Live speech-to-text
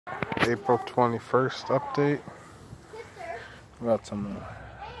April 21st update. Got some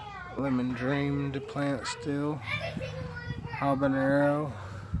lemon dream to plant still, habanero,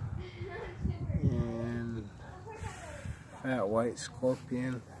 and fat white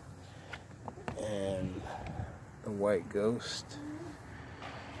scorpion, and the white ghost.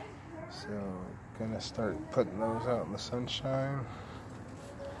 So gonna start putting those out in the sunshine.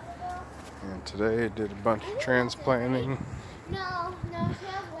 And today I did a bunch of transplanting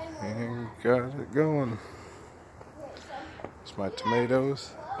and got it going. It's my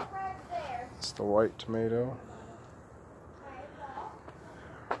tomatoes. It's the white tomato,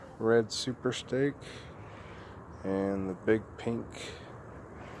 red super steak, and the big pink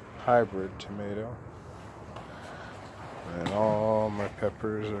hybrid tomato. And all my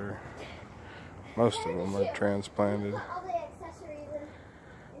peppers are, most of them are transplanted.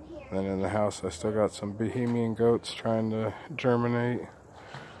 Then in the house I still got some Bohemian goats trying to germinate,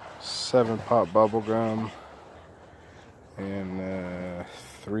 7-pot bubble gum, and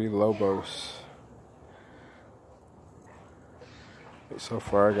 3 Lobos. But so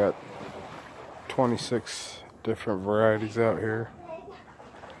far I got 26 different varieties out here.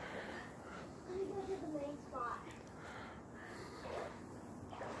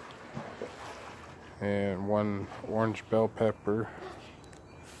 And 1 orange bell pepper,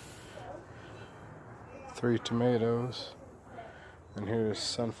 3 tomatoes, and here's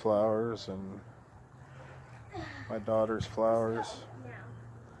sunflowers and my daughter's flowers.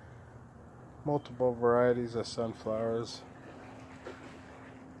 Multiple varieties of sunflowers.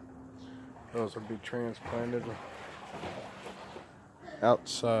 Those will be transplanted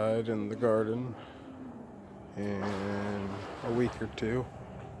outside in the garden in a week or 2.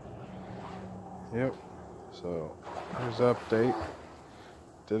 Yep, so here's the update.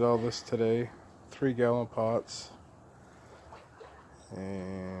 Did all this today, 3-gallon pots,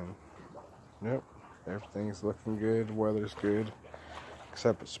 and yep, everything's looking good, weather's good,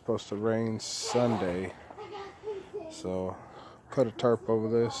 except it's supposed to rain Sunday, so put a tarp over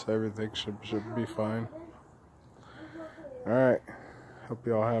this, everything should be fine. Alright, hope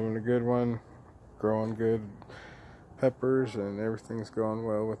y'all having a good one, growing good peppers, and everything's going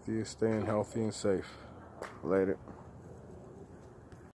well with you, staying healthy and safe. Later.